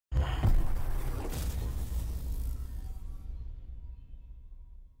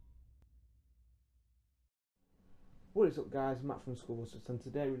What is up, guys? Matt from School and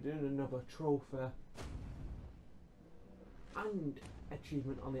today we're doing another trophy and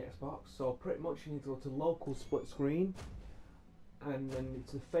achievement on the Xbox. So pretty much you need to go to local split screen and then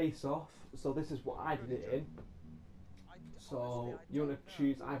it's a face off. So this is what I did it in. So you want to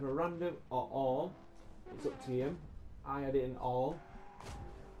choose either random or all. It's up to you. I had it in all,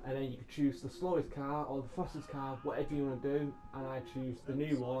 and then you can choose the slowest car or the fastest car, whatever you want to do. And I choose the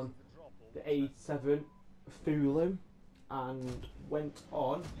new one, the 87 Fulham, and went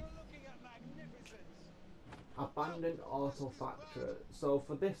on abandoned auto factory. So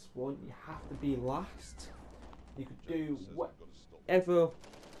for this one you have to be last. You could do whatever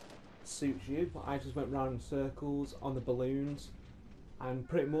suits you, but I just went round in circles on the balloons, and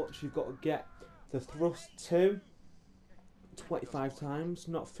pretty much you've got to get the thrust to 25 times,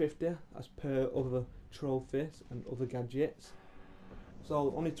 not 50 as per other trophies and other gadgets.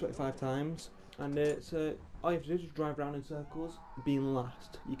 So only 25 times, and it's all you have to do is just drive around in circles, being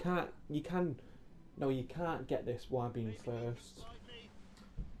last. You can't get this while being first,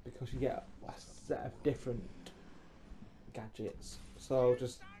 because you get a set of different gadgets. So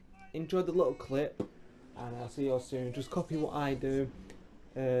just enjoy the little clip, and I'll see you all soon. Just copy what I do,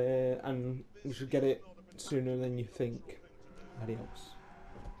 and you should get it sooner than you think. Adios.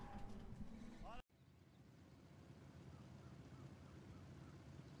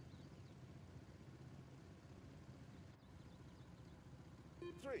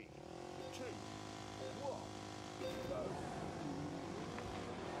 Three, two, one, go.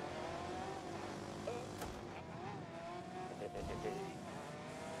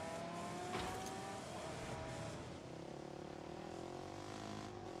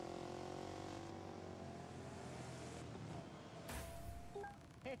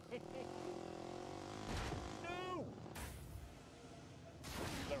 No!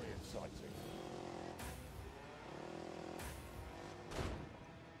 Very exciting.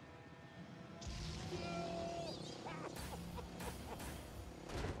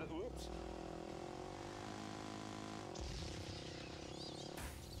 Whoops.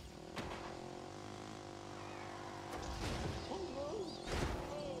 Oh no!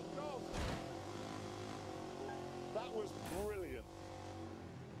 Oh God! That was brilliant.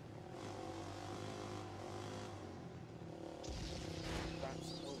 That's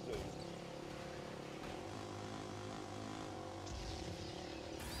will do.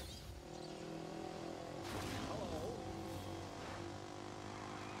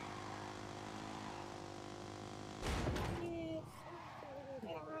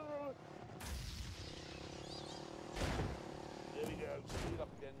 There we go, speed up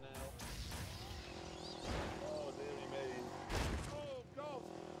again now. Oh, dearie me. Oh, God!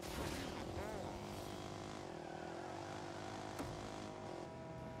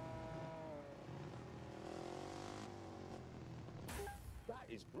 That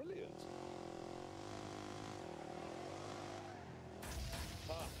is brilliant.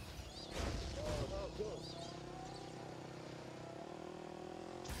 Ah. Oh, good.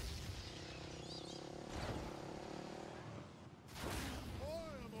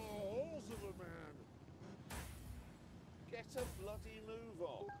 Get a bloody move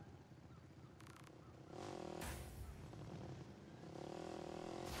on.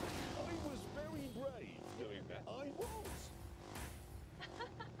 I was very brave doing that. I was.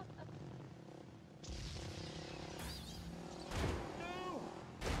 No!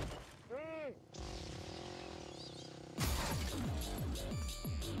 Mm.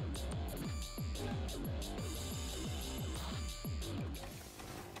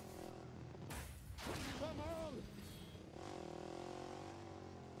 Come on!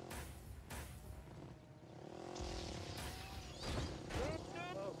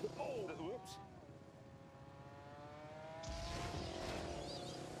 Oh, whoops.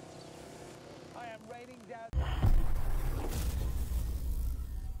 I am raining down